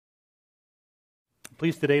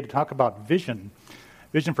Pleased today to talk about vision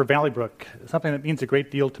for Valley Brook, something that means a great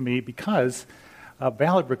deal to me because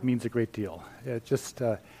Valley Brook means a great deal. I just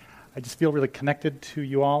feel really connected to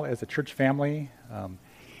you all as a church family,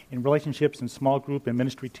 in relationships and small group and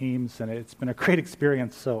ministry teams, and it's been a great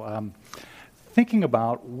experience. So thinking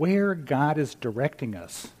about where God is directing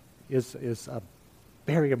us is a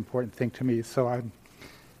very important thing to me. So I'm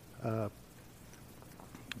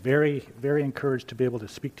very, very encouraged to be able to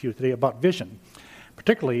speak to you today about vision,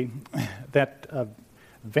 particularly that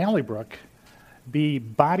Valley Brook be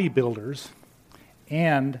bodybuilders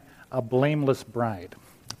and a blameless bride.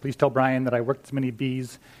 Please tell Brian that I worked as many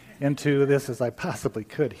B's into this as I possibly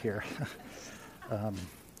could here.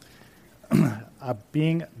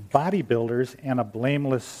 Being bodybuilders and a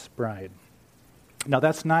blameless bride. Now,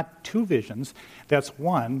 that's not two visions. That's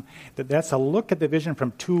one. That's a look at the vision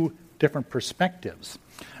from two different perspectives.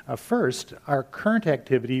 First, our current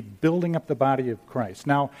activity, building up the body of Christ.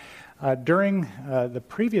 Now, during the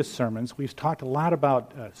previous sermons, we've talked a lot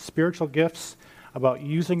about spiritual gifts, about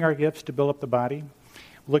using our gifts to build up the body.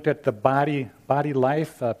 We looked at the body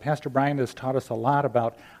life. Pastor Brian has taught us a lot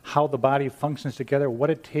about how the body functions together, what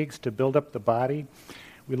it takes to build up the body.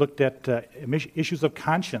 We looked at issues of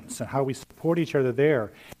conscience and how we support each other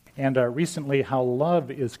there. And recently, how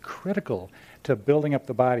love is critical to building up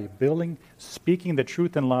the body, speaking the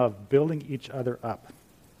truth in love, building each other up.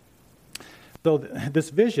 So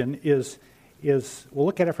this vision is we'll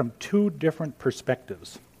look at it from two different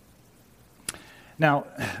perspectives. Now,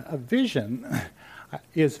 a vision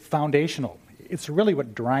is foundational. It's really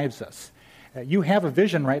what drives us. You have a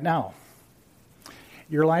vision right now.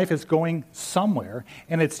 Your life is going somewhere,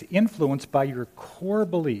 and it's influenced by your core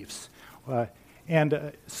beliefs.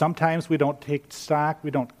 And sometimes we don't take stock,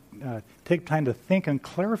 we don't take time to think and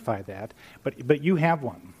clarify that, but you have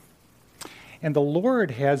one. And the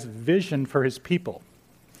Lord has vision for his people.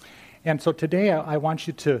 And so today I want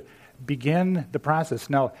you to begin the process.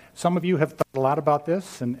 Now, some of you have thought a lot about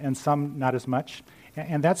this, and some not as much,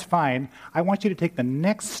 and that's fine. I want you to take the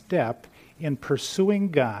next step in pursuing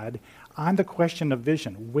God on the question of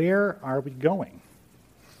vision. Where are we going?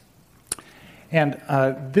 And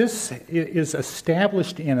this is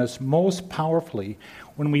established in us most powerfully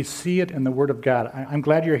when we see it in the Word of God. I'm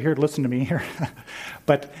glad you're here to listen to me here.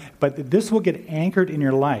 but this will get anchored in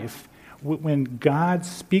your life when God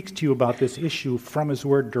speaks to you about this issue from his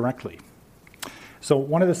Word directly. So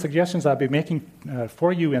one of the suggestions I'll be making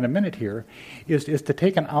for you in a minute here is to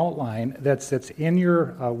take an outline that's in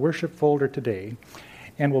your worship folder today,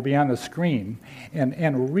 and will be on the screen,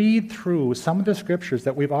 and read through some of the scriptures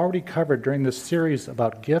that we've already covered during this series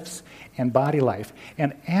about gifts and body life,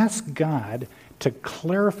 and ask God to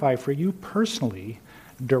clarify for you personally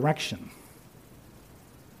direction.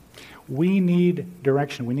 We need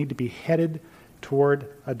direction. We need to be headed toward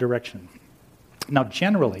a direction. Now,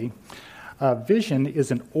 generally, vision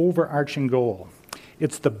is an overarching goal.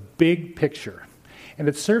 It's the big picture. And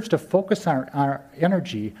it serves to focus our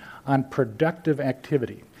energy on productive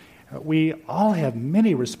activity. We all have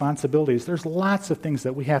many responsibilities. There's lots of things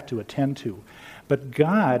that we have to attend to. But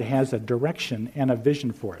God has a direction and a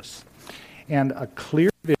vision for us. And a clear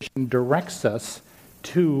vision directs us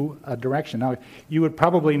to a direction. Now, you would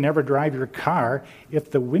probably never drive your car if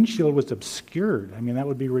the windshield was obscured. I mean, that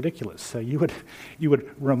would be ridiculous. So you would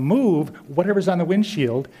remove whatever's on the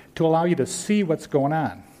windshield to allow you to see what's going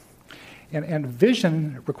on. And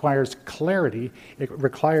vision requires clarity. It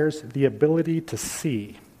requires the ability to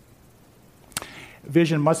see.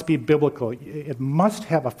 Vision must be biblical. It must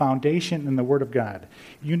have a foundation in the Word of God.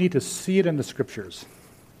 You need to see it in the Scriptures.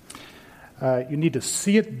 You need to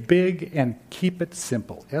see it big and keep it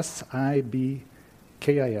simple. SIBKIS.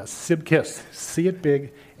 SIBKIS. See it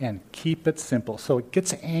big and keep it simple. So it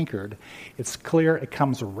gets anchored. It's clear. It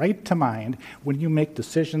comes right to mind when you make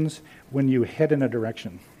decisions, when you head in a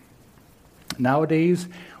direction. Nowadays,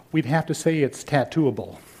 we'd have to say it's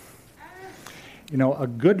tattooable. You know, a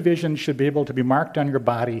good vision should be able to be marked on your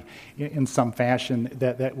body in some fashion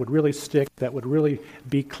that would really stick, that would really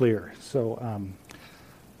be clear. So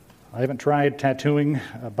I haven't tried tattooing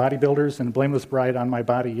bodybuilders and Blameless Bride on my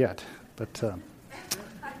body yet, but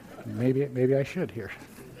maybe I should here.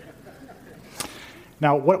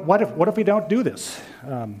 Now, what if we don't do this?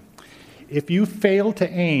 If you fail to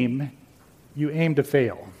aim, you aim to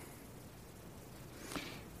fail.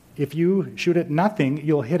 If you shoot at nothing,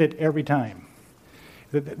 you'll hit it every time.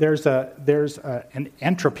 There's an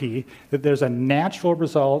entropy, that there's a natural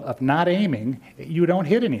result of not aiming. You don't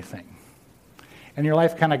hit anything. And your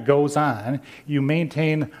life kind of goes on. You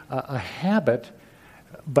maintain a habit,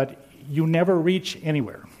 but you never reach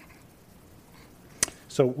anywhere.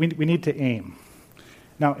 So we need to aim.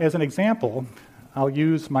 Now, as an example, I'll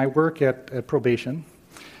use my work at probation.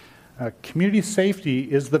 Community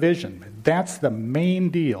safety is the vision. That's the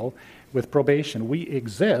main deal with probation. We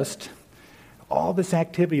exist. All this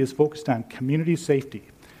activity is focused on community safety.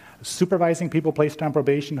 Supervising people placed on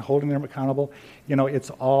probation, holding them accountable,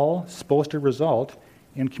 it's all supposed to result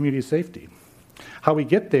in community safety. How we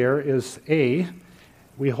get there is, A,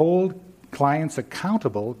 we hold clients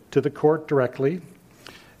accountable to the court directly,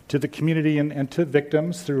 to the community and to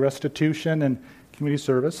victims through restitution and community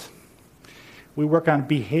service. We work on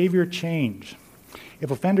behavior change.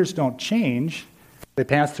 If offenders don't change, they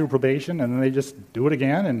pass through probation and then they just do it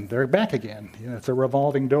again and they're back again. It's a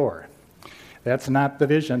revolving door. That's not the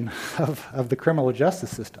vision of the criminal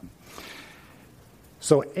justice system.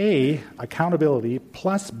 So A, accountability,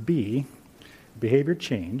 plus B, behavior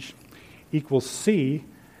change, equals C,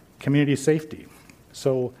 community safety.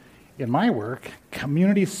 So in my work,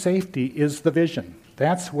 community safety is the vision.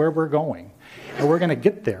 That's where we're going. And we're going to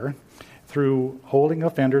get there through holding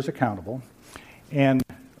offenders accountable and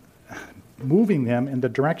moving them in the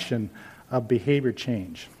direction of behavior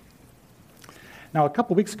change. Now, a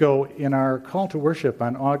couple weeks ago, in our call to worship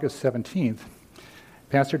on August 17th,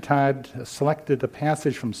 Pastor Todd selected a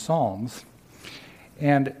passage from Psalms,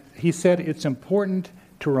 and he said it's important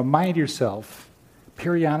to remind yourself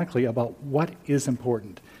periodically about what is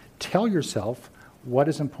important. Tell yourself what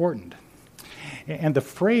is important. And the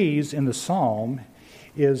phrase in the psalm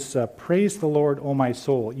is, praise the Lord, O my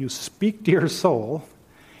soul. You speak to your soul,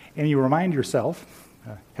 and you remind yourself,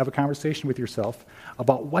 have a conversation with yourself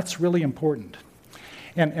about what's really important.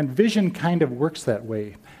 And vision kind of works that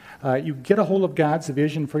way. You get a hold of God's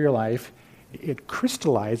vision for your life, it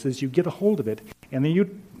crystallizes, you get a hold of it, and then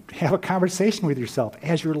you have a conversation with yourself.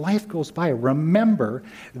 As your life goes by, remember,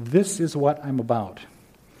 this is what I'm about.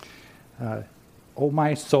 Oh,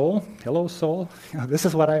 my soul, hello, soul, this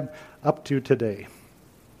is what I'm up to today.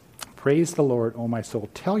 Praise the Lord, oh, my soul.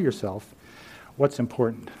 Tell yourself what's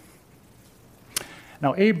important.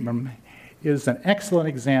 Now, Abram is an excellent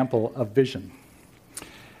example of vision.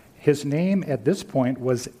 His name at this point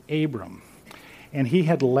was Abram, and he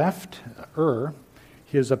had left Ur,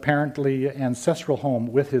 his apparently ancestral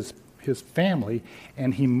home, with his family,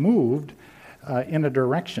 and he moved in a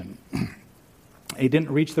direction. He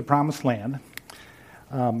didn't reach the promised land,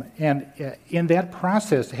 and in that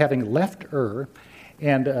process, having left Ur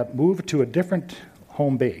and moved to a different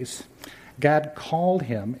home base, God called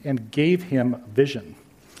him and gave him vision.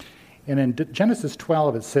 And in Genesis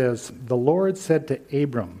 12, it says, "The Lord said to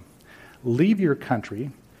Abram, leave your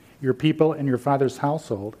country, your people, and your father's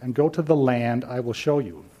household, and go to the land I will show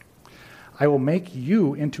you. I will make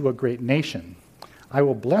you into a great nation. I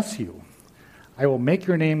will bless you. I will make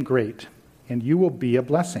your name great, and you will be a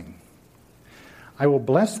blessing. I will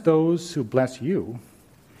bless those who bless you,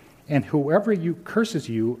 and whoever curses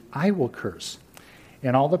you, I will curse,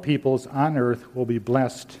 and all the peoples on earth will be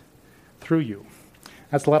blessed through you."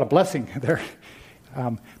 That's a lot of blessing there.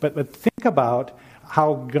 But think about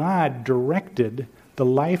how God directed the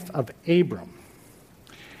life of Abram.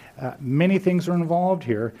 Many things are involved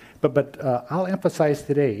here, but I'll emphasize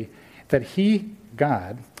today that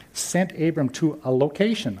God, sent Abram to a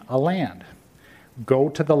location, a land. Go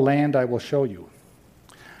to the land I will show you.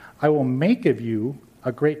 I will make of you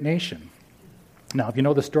a great nation. Now, if you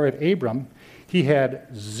know the story of Abram, he had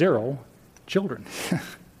 0 children.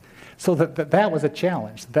 So that was a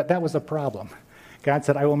challenge. That was a problem. God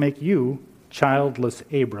said, I will make you, childless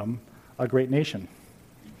Abram, a great nation.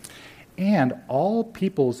 And all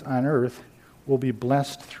peoples on earth will be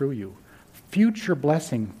blessed through you. Future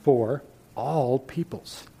blessing for all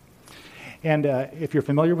peoples. And if you're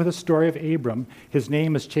familiar with the story of Abram, his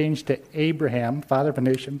name is changed to Abraham, father of a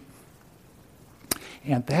nation.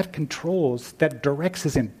 And that directs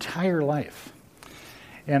his entire life.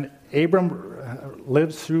 And Abraham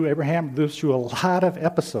lives through a lot of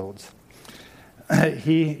episodes.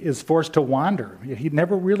 He is forced to wander. He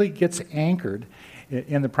never really gets anchored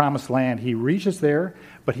in the promised land. He reaches there,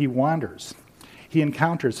 but he wanders. He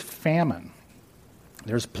encounters famine.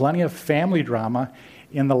 There's plenty of family drama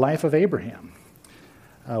in the life of Abraham.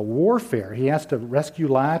 Warfare. He has to rescue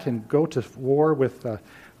Lot and go to war with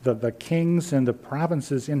the kings and the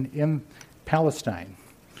provinces in Palestine.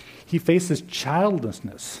 He faces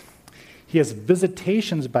childlessness. He has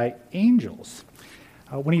visitations by angels.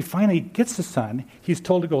 When he finally gets a son, he's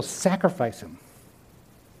told to go sacrifice him.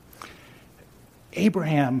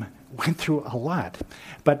 Abraham went through a lot,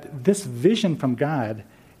 but this vision from God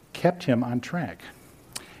kept him on track.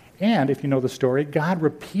 And if you know the story, God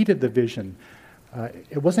repeated the vision.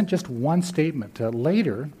 It wasn't just one statement.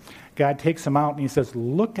 Later, God takes him out and he says,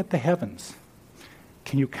 look at the heavens.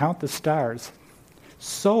 Can you count the stars?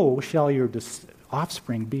 So shall your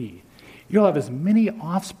offspring be. You'll have as many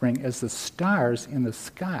offspring as the stars in the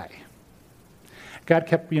sky. God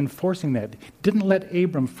kept reinforcing that. Didn't let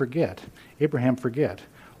Abraham forget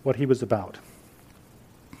what he was about.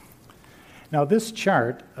 Now, this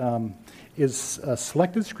chart is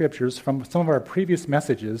selected scriptures from some of our previous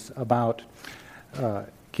messages about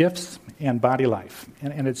gifts and body life.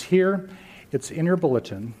 And it's here, it's in your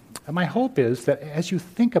bulletin. And my hope is that as you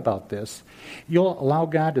think about this, you'll allow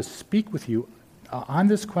God to speak with you on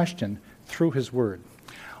this question through his word.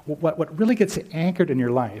 What really gets anchored in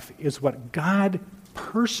your life is what God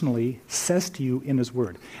personally says to you in his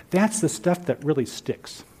word. That's the stuff that really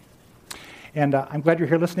sticks. And I'm glad you're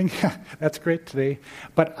here listening. That's great today.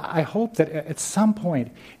 But I hope that at some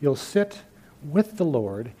point you'll sit with the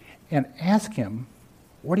Lord and ask him,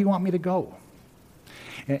 where do you want me to go?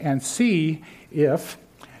 And see if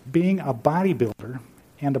being a bodybuilder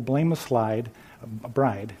and a blameless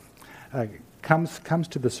bride comes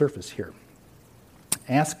to the surface here.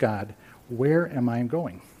 Ask God, where am I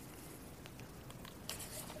going?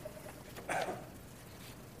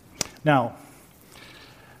 Now,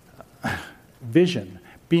 vision,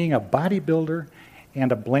 being a bodybuilder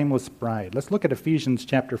and a blameless bride. Let's look at Ephesians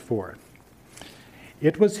chapter 4.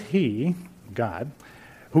 It was he, God,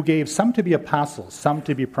 who gave some to be apostles, some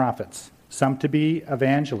to be prophets, some to be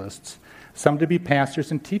evangelists, some to be pastors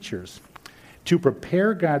and teachers, to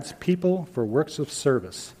prepare God's people for works of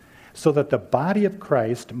service, so that the body of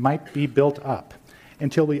Christ might be built up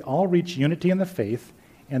until we all reach unity in the faith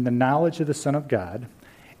and the knowledge of the Son of God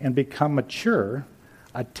and become mature,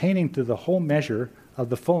 attaining to the whole measure of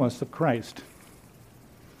the fullness of Christ.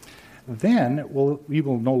 Then we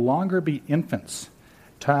will no longer be infants,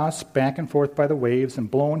 tossed back and forth by the waves and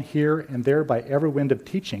blown here and there by every wind of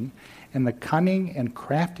teaching and the cunning and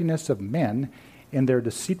craftiness of men in their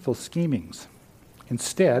deceitful schemings.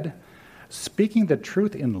 Instead, speaking the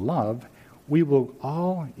truth in love, we will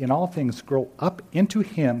all, in all things, grow up into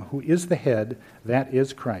him who is the head, that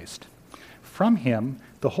is Christ. From him,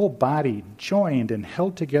 the whole body, joined and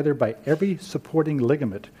held together by every supporting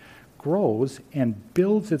ligament, grows and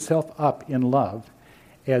builds itself up in love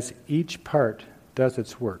as each part does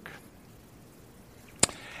its work.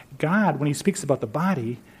 God, when he speaks about the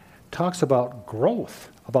body, talks about growth,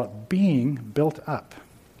 about being built up.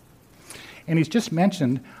 And he's just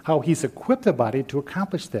mentioned how he's equipped the body to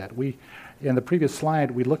accomplish that. In the previous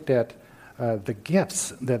slide, we looked at the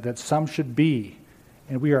gifts that some should be.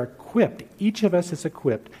 And we are equipped, each of us is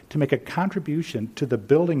equipped to make a contribution to the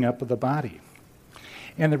building up of the body.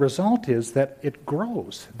 And the result is that it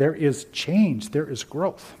grows. There is change, there is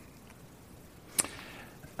growth.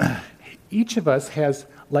 Each of us has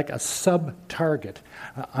like a sub-target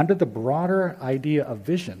under the broader idea of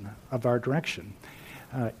vision of our direction.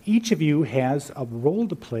 Each of you has a role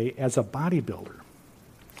to play as a bodybuilder.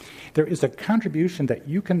 There is a contribution that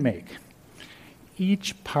you can make.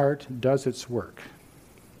 Each part does its work.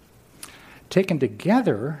 Taken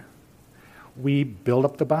together, we build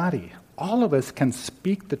up the body. All of us can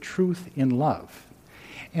speak the truth in love.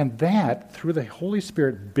 And that, through the Holy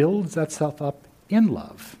Spirit, builds itself up in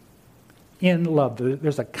love. In love.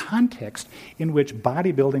 There's a context in which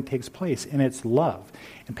bodybuilding takes place, and it's love.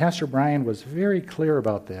 And Pastor Brian was very clear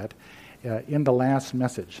about that in the last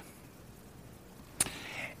message.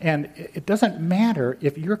 And it doesn't matter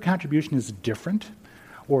if your contribution is different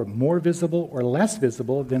or more visible or less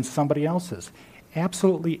visible than somebody else's.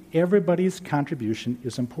 Absolutely everybody's contribution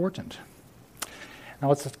is important.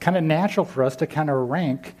 Now, it's kind of natural for us to kind of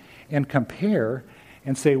rank and compare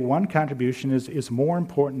and say one contribution is more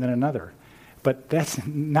important than another. But that's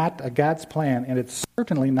not God's plan, and it's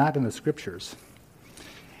certainly not in the Scriptures.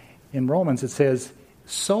 In Romans, it says,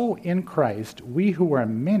 "So in Christ, we who are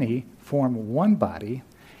many form one body,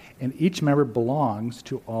 and each member belongs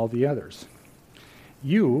to all the others."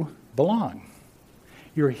 You belong.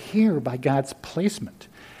 You're here by God's placement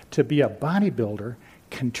to be a bodybuilder,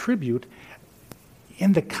 contribute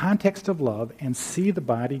in the context of love, and see the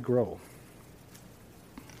body grow.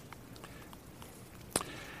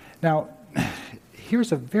 Now,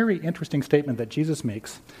 here's a very interesting statement that Jesus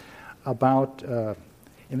makes about,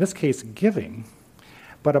 in this case, giving,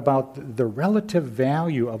 but about the relative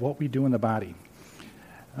value of what we do in the body.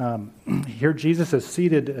 Here Jesus is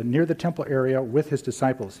seated near the temple area with his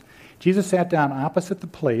disciples. Jesus sat down opposite the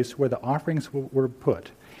place where the offerings were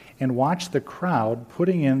put and watched the crowd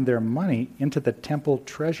putting in their money into the temple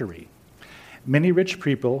treasury. Many rich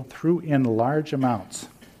people threw in large amounts,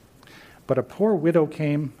 but a poor widow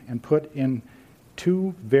came and put in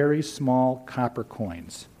 2 very small copper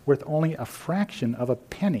coins, worth only a fraction of a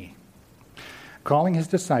penny. Calling his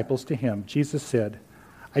disciples to him, Jesus said,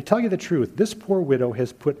 I tell you the truth, this poor widow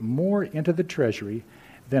has put more into the treasury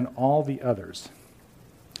than all the others.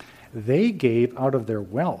 They gave out of their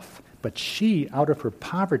wealth, but she, out of her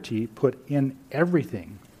poverty, put in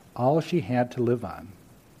everything, all she had to live on.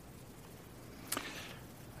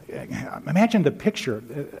 Imagine the picture.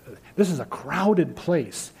 This is a crowded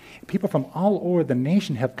place. People from all over the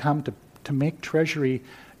nation have come to make treasury.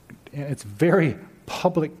 It's very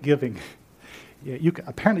public giving.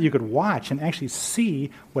 Apparently you could watch and actually see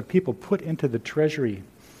what people put into the treasury.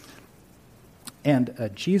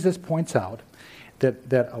 And Jesus points out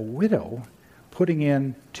that a widow putting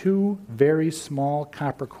in 2 very small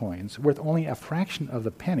copper coins worth only a fraction of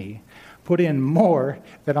the penny put in more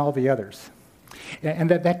than all the others. And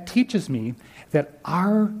that teaches me that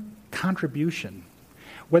our contribution,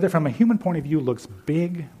 whether from a human point of view looks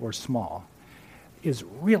big or small, is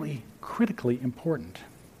really critically important.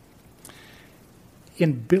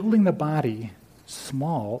 In building the body,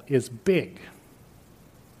 small is big.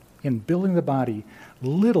 In building the body,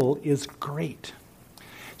 little is great.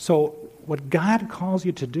 So what God calls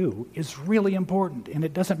you to do is really important, and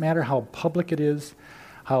it doesn't matter how public it is,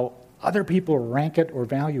 how other people rank it or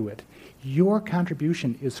value it. Your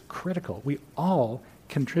contribution is critical. We all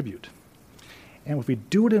contribute. And if we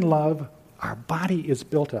do it in love, our body is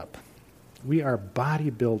built up. We are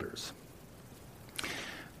body builders.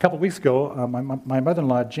 A couple of weeks ago, my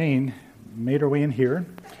mother-in-law, Jane, made her way in here,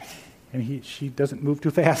 and she doesn't move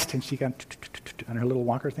too fast, and she got on her little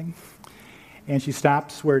walker thing. And she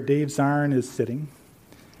stops where Dave Zarn is sitting,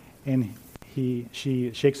 and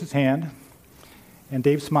she shakes his hand, and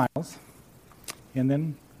Dave smiles, and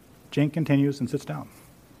then Jane continues and sits down.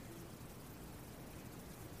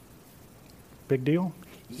 Big deal?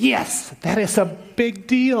 Yes, that is a big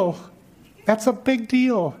deal. That's a big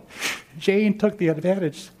deal. Jane took the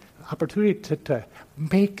opportunity to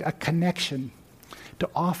make a connection, to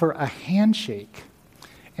offer a handshake,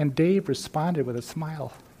 and Dave responded with a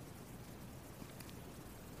smile.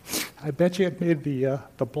 I bet you it made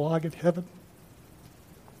the blog in heaven.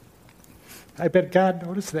 I bet God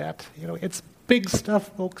noticed that. It's big stuff,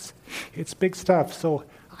 folks. It's big stuff. So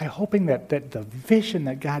I'm hoping that the vision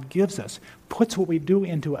that God gives us puts what we do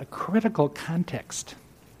into a critical context.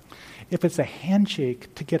 If it's a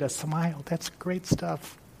handshake to get a smile, that's great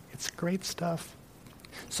stuff. It's great stuff.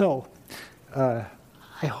 So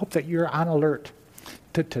I hope that you're on alert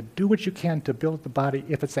to do what you can to build the body.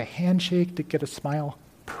 If it's a handshake to get a smile,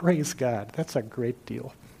 praise God. That's a great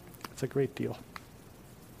deal. It's a great deal.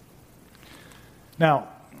 Now,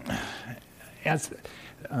 as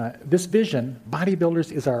this vision,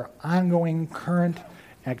 bodybuilders, is our ongoing current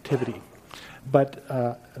activity. But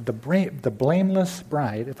the blameless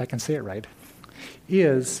bride, if I can say it right,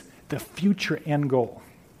 is the future end goal.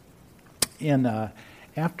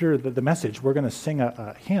 After the message, we're going to sing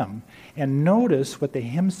a hymn, and notice what the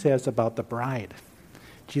hymn says about the bride.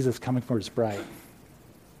 Jesus coming for his bride.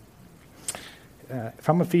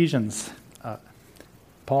 From Ephesians,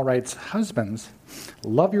 Paul writes, "Husbands,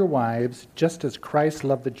 love your wives just as Christ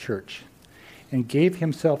loved the church and gave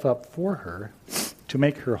himself up for her to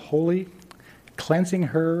make her holy, cleansing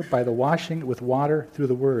her by the washing with water through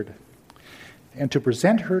the word, and to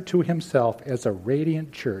present her to himself as a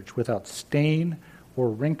radiant church without stain or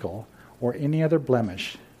wrinkle or any other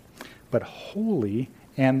blemish, but holy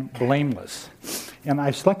and blameless." And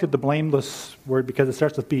I selected the blameless word because it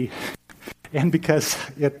starts with B, and because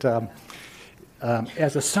it,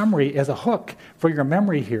 as a summary, as a hook for your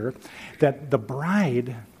memory here, that the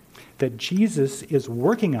bride that Jesus is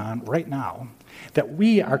working on right now, that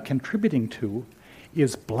we are contributing to,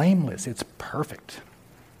 is blameless. It's perfect.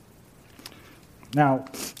 Now,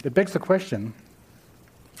 it begs the question,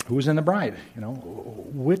 who's in the bride?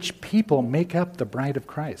 Which people make up the bride of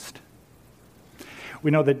Christ? We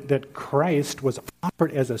know that Christ was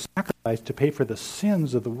offered as a sacrifice to pay for the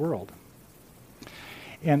sins of the world.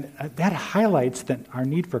 And that highlights our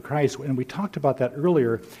need for Christ. And we talked about that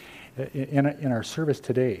earlier in our service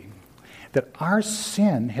today, that our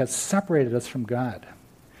sin has separated us from God.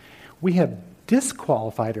 We have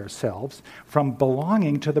disqualified ourselves from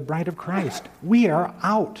belonging to the bride of Christ. We are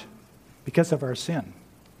out because of our sin.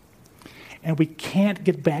 And we can't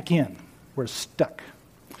get back in. We're stuck.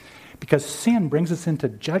 Because sin brings us into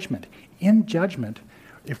judgment. In judgment,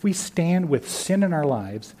 if we stand with sin in our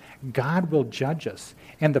lives, God will judge us.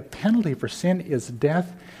 And the penalty for sin is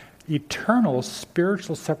death, eternal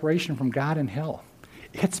spiritual separation from God in hell.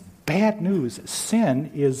 It's bad news.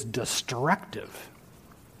 Sin is destructive.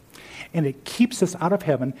 And it keeps us out of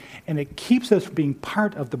heaven, and it keeps us from being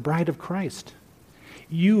part of the bride of Christ.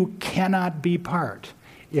 You cannot be part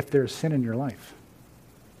if there's sin in your life.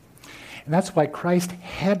 And that's why Christ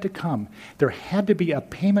had to come. There had to be a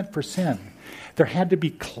payment for sin. There had to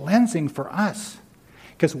be cleansing for us,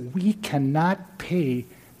 because we cannot pay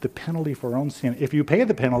the penalty for our own sin. If you pay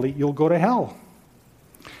the penalty, you'll go to hell.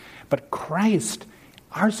 But Christ,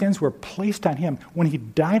 our sins were placed on him. When he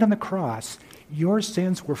died on the cross, your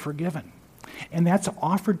sins were forgiven. And that's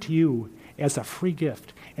offered to you as a free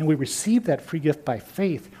gift. And we receive that free gift by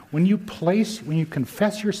faith. When you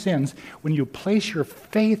confess your sins, when you place your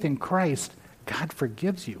faith in Christ, God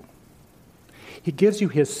forgives you. He gives you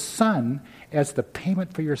his Son as the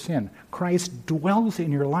payment for your sin. Christ dwells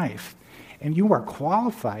in your life, and you are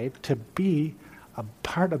qualified to be a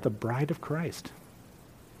part of the bride of Christ.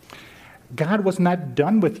 God was not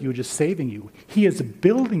done with you just saving you. He is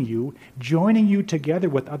building you, joining you together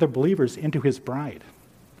with other believers into his bride.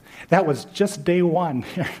 That was just day one.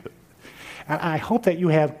 I hope that you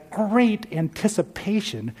have great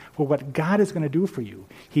anticipation for what God is going to do for you.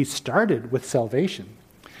 He started with salvation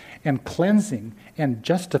and cleansing and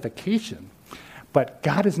justification, but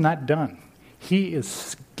God is not done. He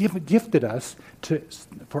is gifted us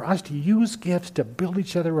for us to use gifts to build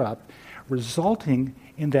each other up, resulting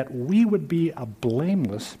in that we would be a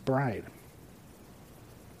blameless bride.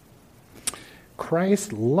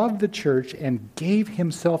 Christ loved the church and gave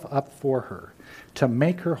himself up for her to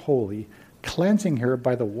make her holy, cleansing her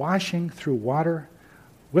by the washing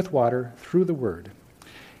with water through the word,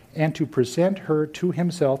 and to present her to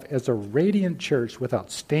himself as a radiant church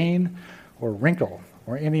without stain or wrinkle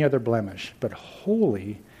or any other blemish, but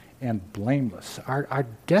holy and blameless. Our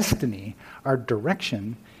destiny, our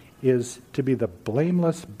direction is to be the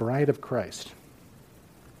blameless bride of Christ.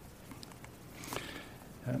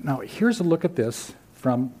 Now, here's a look at this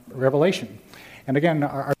from Revelation. And again,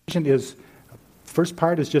 our vision is, first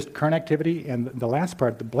part is just current activity, and the last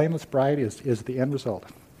part, the blameless bride, is the end result.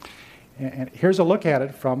 And here's a look at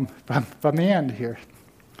it from the end here.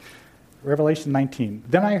 Revelation 19.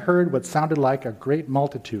 Then I heard what sounded like a great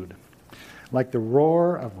multitude, like the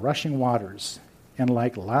roar of rushing waters, and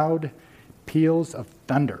like loud peals of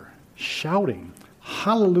thunder, shouting,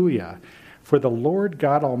 Hallelujah, for the Lord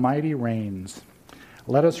God Almighty reigns.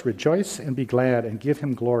 Let us rejoice and be glad and give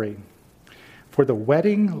him glory. For the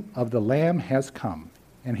wedding of the Lamb has come,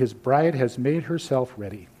 and his bride has made herself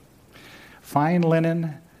ready. Fine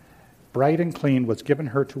linen, bright and clean, was given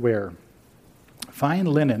her to wear. Fine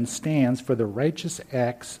linen stands for the righteous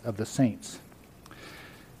acts of the saints.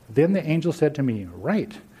 Then the angel said to me,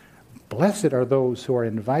 Write, blessed are those who are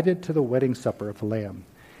invited to the wedding supper of the Lamb.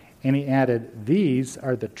 And he added, These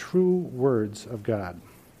are the true words of God.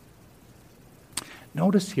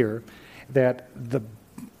 Notice here that the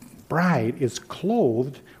bride is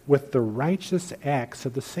clothed with the righteous acts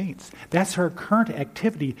of the saints. That's her current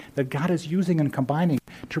activity that God is using and combining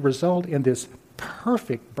to result in this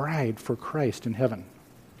perfect bride for Christ in heaven.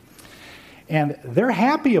 And they're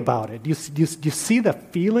happy about it. You see the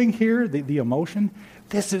feeling here, the emotion?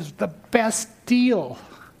 This is the best deal.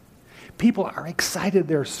 People are excited.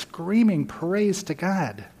 They're screaming praise to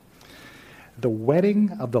God. The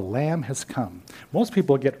wedding of the Lamb has come. Most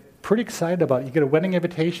people get pretty excited about it. You get a wedding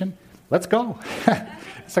invitation, let's go.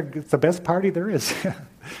 It's the best party there is.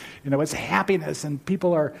 It's happiness, and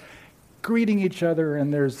people are greeting each other,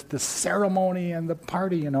 and there's the ceremony and the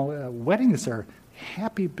party. Weddings are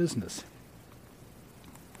happy business.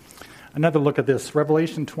 Another look at this,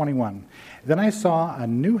 Revelation 21. Then I saw a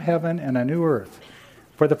new heaven and a new earth,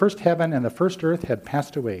 for the first heaven and the first earth had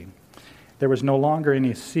passed away. There was no longer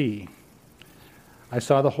any sea. I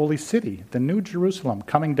saw the holy city, the new Jerusalem,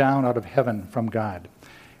 coming down out of heaven from God,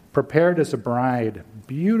 prepared as a bride,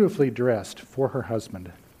 beautifully dressed for her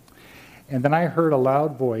husband. And then I heard a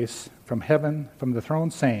loud voice from heaven, from the throne,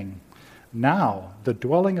 saying, Now the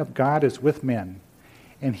dwelling of God is with men,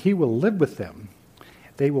 and he will live with them.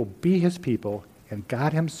 They will be his people, and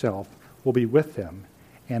God himself will be with them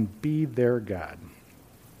and be their God.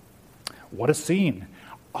 What a scene.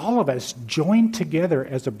 All of us joined together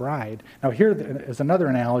as a bride. Now here is another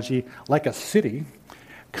analogy, like a city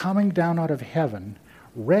coming down out of heaven,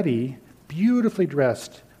 ready, beautifully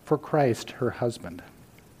dressed for Christ, her husband.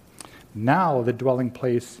 Now the dwelling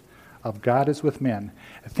place of God is with men.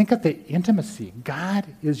 Think of the intimacy. God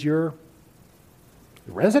is your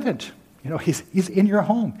resident. He's in your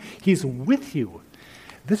home. He's with you.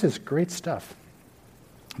 This is great stuff.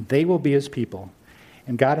 They will be his people,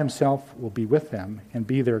 and God himself will be with them and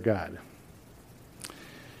be their God.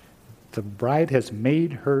 The bride has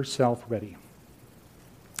made herself ready.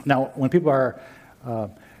 Now, when people are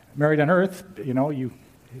married on earth, you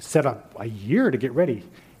set up a year to get ready.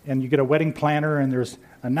 And you get a wedding planner, and there's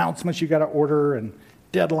announcements you got to order, and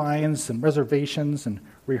deadlines and reservations and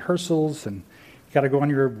rehearsals, and you got to go on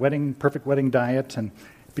your perfect wedding diet and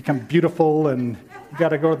become beautiful, and you got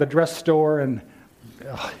to go to the dress store, and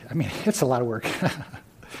it's a lot of work.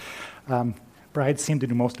 Brides seem to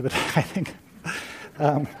do most of it, I think.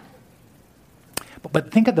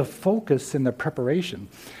 But think of the focus in the preparation.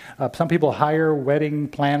 Some people hire wedding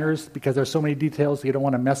planners because there's so many details you don't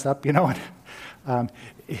want to mess up,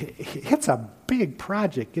 It's a big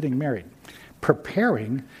project getting married,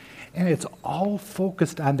 preparing, and it's all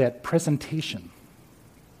focused on that presentation.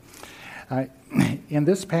 In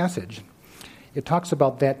this passage, it talks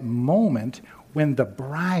about that moment when the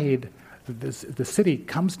bride, the city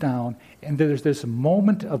comes down, and there's this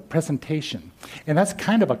moment of presentation. And that's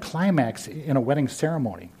kind of a climax in a wedding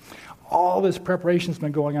ceremony. All this preparation's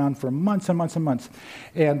been going on for months and months and months.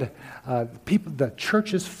 And the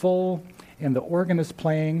church is full, and the organ is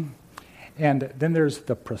playing, and then there's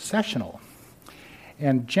the processional.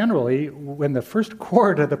 And generally, when the first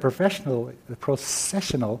chord of the processional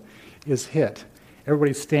is hit,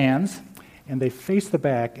 everybody stands, and they face the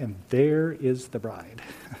back, and there is the bride.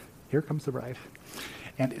 Here comes the bride.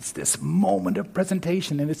 And it's this moment of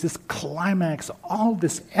presentation, and it's this climax, all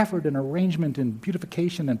this effort and arrangement and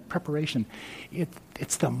beautification and preparation.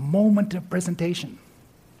 It's the moment of presentation.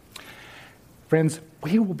 Friends,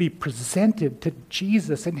 we will be presented to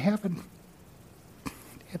Jesus in heaven.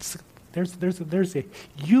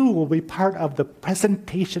 You will be part of the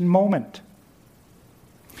presentation moment.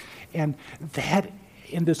 And that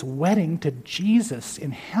in this wedding to Jesus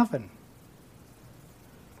in heaven.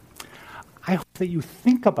 I hope that you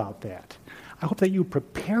think about that. I hope that you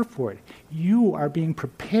prepare for it. You are being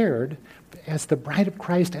prepared as the bride of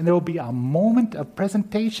Christ, and there will be a moment of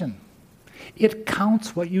presentation. It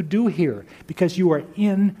counts what you do here because you are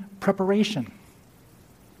in preparation.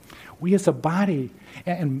 We as a body,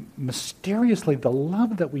 and mysteriously the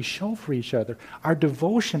love that we show for each other, our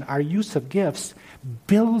devotion, our use of gifts,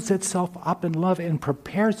 builds itself up in love and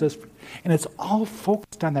prepares us, and it's all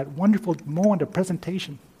focused on that wonderful moment of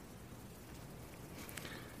presentation.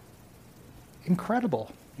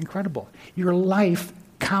 Incredible, incredible. Your life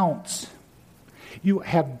counts. You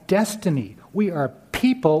have destiny. We are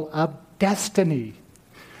people of destiny.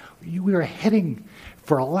 We are heading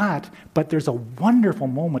for a lot, but there's a wonderful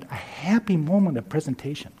moment, a happy moment of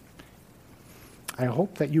presentation. I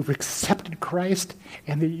hope that you've accepted Christ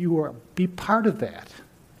and that you will be part of that.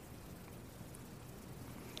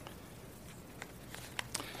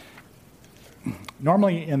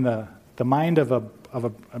 Normally in the mind of a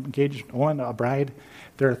engaged woman, a bride,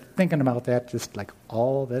 they're thinking about that just like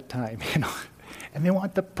all the time, and they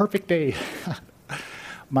want the perfect day.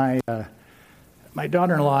 My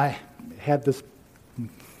daughter-in-law had this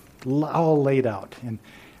all laid out, and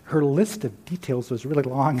her list of details was really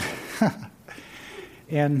long,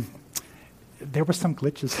 and there were some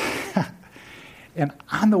glitches. And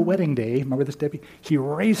on the wedding day, remember this, Debbie? She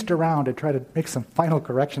raced around to try to make some final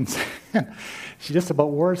corrections. She just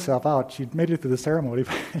about wore herself out. She'd made it through the ceremony,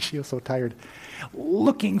 but she was so tired.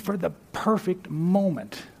 Looking for the perfect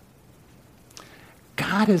moment.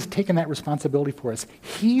 God has taken that responsibility for us.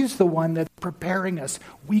 He's the one that's preparing us.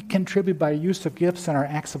 We contribute by use of gifts and our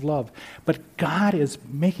acts of love. But God is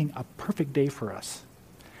making a perfect day for us.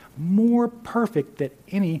 More perfect than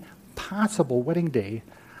any possible wedding day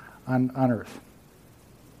on earth.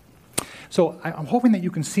 So I'm hoping that you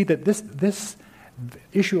can see that this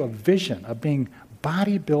issue of vision, of being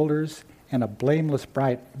bodybuilders and a blameless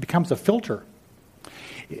bride, becomes a filter.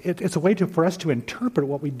 It's a way for us to interpret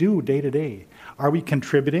what we do day to day. Are we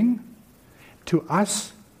contributing to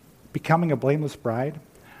us becoming a blameless bride?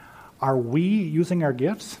 Are we using our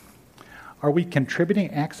gifts? Are we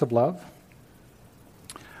contributing acts of love?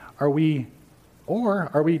 Are we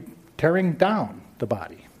tearing down the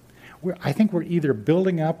body? I think we're either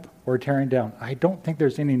building up or tearing down. I don't think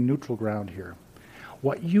there's any neutral ground here.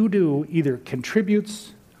 What you do either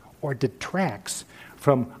contributes or detracts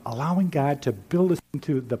from allowing God to build us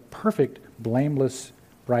into the perfect, blameless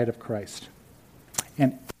bride of Christ.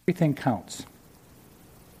 And everything counts.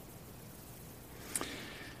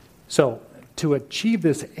 So, to achieve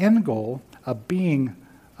this end goal of being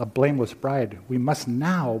a blameless bride, we must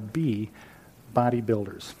now be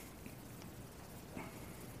bodybuilders.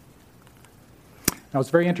 Now, it's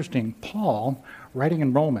very interesting. Paul, writing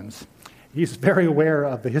in Romans, he's very aware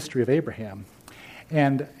of the history of Abraham.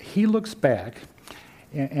 And he looks back,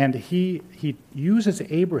 and he uses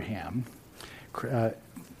Abraham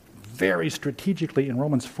very strategically in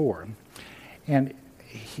Romans 4. And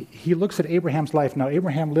he looks at Abraham's life. Now,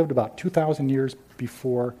 Abraham lived about 2,000 years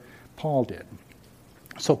before Paul did.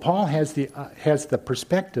 So Paul has the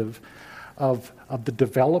perspective of the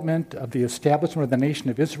development, of the establishment of the nation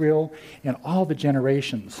of Israel in all the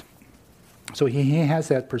generations. So he has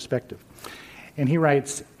that perspective. And he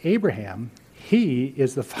writes, Abraham, he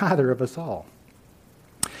is the father of us all.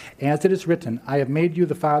 As it is written, I have made you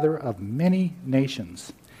the father of many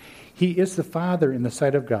nations. He is the father in the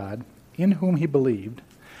sight of God, in whom he believed,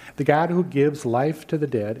 the God who gives life to the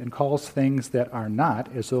dead and calls things that are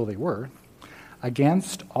not as though they were.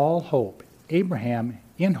 Against all hope, Abraham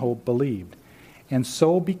in hope believed, and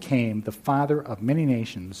so became the father of many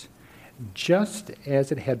nations, just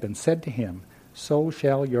as it had been said to him, so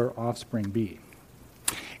shall your offspring be.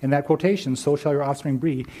 And that quotation, so shall your offspring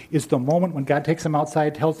be, is the moment when God takes him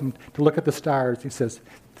outside, tells him to look at the stars. He says,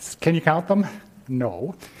 can you count them?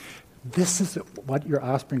 No. This is what your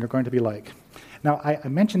offspring are going to be like. Now, I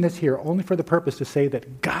mention this here only for the purpose to say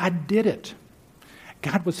that God did it.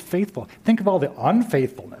 God was faithful. Think of all the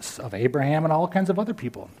unfaithfulness of Abraham and all kinds of other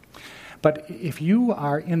people. But if you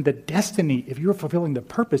are in the destiny, if you're fulfilling the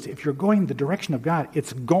purpose, if you're going the direction of God,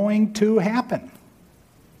 it's going to happen.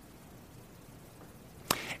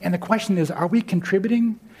 And the question is, are we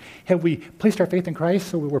contributing? Have we placed our faith in Christ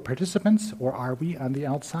so we were participants, or are we on the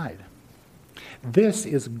outside? This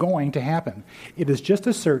is going to happen. It is just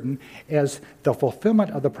as certain as the fulfillment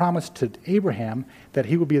of the promise to Abraham that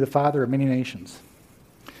he will be the father of many nations.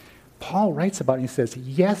 Paul writes about it and he says,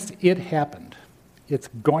 yes, it happened. It's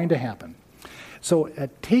going to happen. So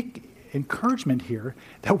take encouragement here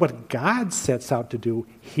that what God sets out to do,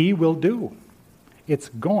 he will do. It's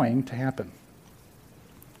going to happen.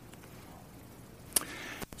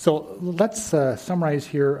 So let's summarize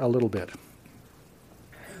here a little bit.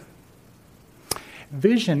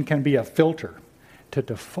 Vision can be a filter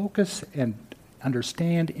to focus and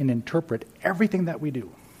understand and interpret everything that we do.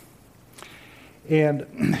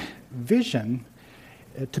 And vision,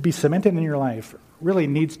 to be cemented in your life, really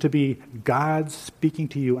needs to be God speaking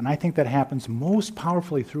to you. And I think that happens most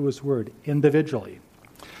powerfully through his word, individually.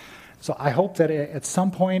 So I hope that at some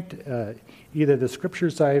point, either the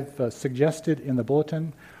scriptures I've suggested in the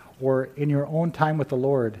bulletin or in your own time with the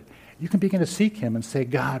Lord, you can begin to seek him and say,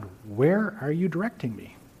 God, where are you directing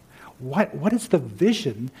me? What is the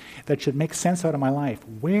vision that should make sense out of my life?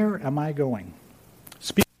 Where am I going?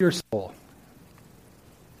 Speak to your soul.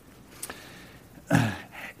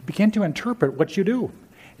 Begin to interpret what you do.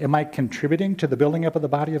 Am I contributing to the building up of the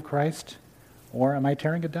body of Christ, or am I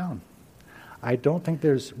tearing it down? I don't think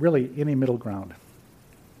there's really any middle ground.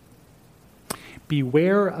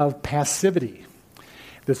 Beware of passivity.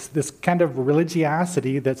 This kind of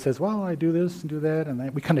religiosity that says, well, I do this and do that,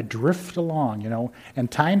 and we kind of drift along,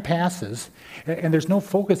 and time passes, and there's no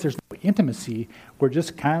focus, there's no intimacy. We're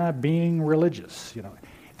just kind of being religious,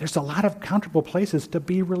 There's a lot of comfortable places to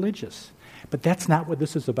be religious, but that's not what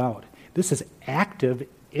this is about. This is active,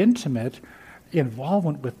 intimate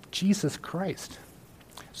involvement with Jesus Christ.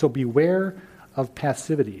 So beware of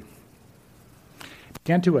passivity.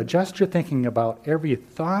 Begin to adjust your thinking about every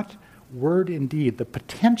thought, word, and deed, the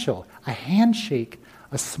potential, a handshake,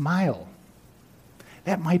 a smile.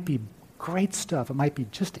 That might be great stuff. It might be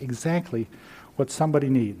just exactly what somebody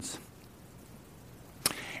needs.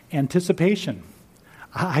 Anticipation.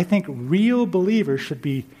 I think real believers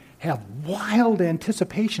should have wild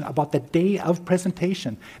anticipation about the day of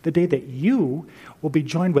presentation, the day that you will be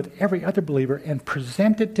joined with every other believer and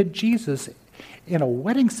presented to Jesus in a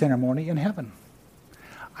wedding ceremony in heaven.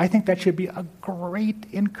 I think that should be a great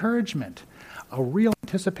encouragement, a real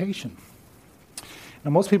anticipation.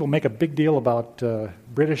 Now, most people make a big deal about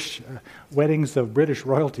British weddings of British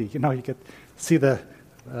royalty. You get see the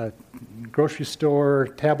grocery store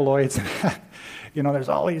tabloids. There's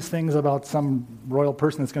all these things about some royal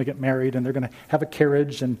person that's going to get married, and they're going to have a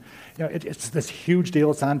carriage, and it's this huge deal.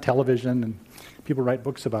 It's on television, and people write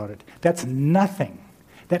books about it. That's nothing.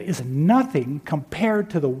 That is nothing compared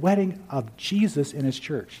to the wedding of Jesus in his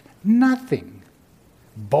church. Nothing.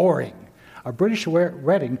 Boring. A British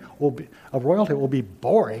wedding of royalty will be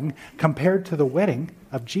boring compared to the wedding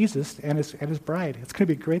of Jesus and his bride. It's going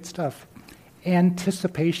to be great stuff.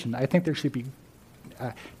 Anticipation. I think there should be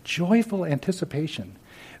joyful anticipation.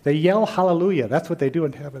 They yell hallelujah. That's what they do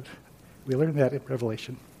in heaven. We learned that in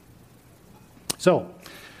Revelation. So,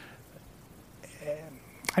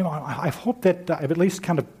 I hope that I've at least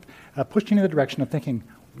kind of pushed you in the direction of thinking,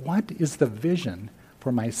 what is the vision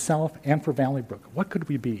for myself and for Valley Brook? What could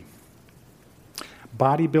we be?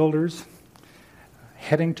 Bodybuilders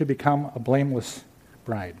heading to become a blameless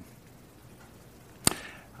bride.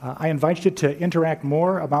 I invite you to interact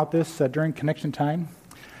more about this during connection time.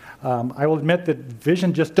 I will admit that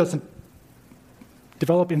vision just doesn't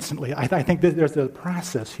develop instantly. I think that there's a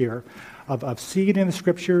process here of seeing in the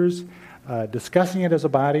scriptures, discussing it as a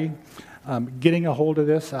body, getting a hold of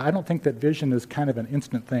this. I don't think that vision is kind of an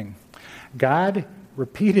instant thing. God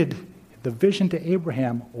repeated the vision to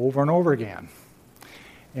Abraham over and over again.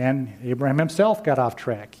 And Abraham himself got off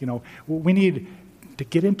track. We need to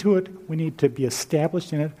get into it. We need to be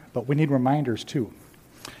established in it, but we need reminders too,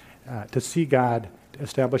 to see God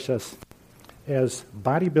establish us as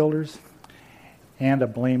bodybuilders and a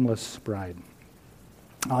blameless bride.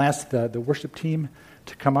 I'll ask the worship team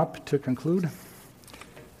to come up to conclude.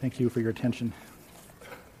 Thank you for your attention.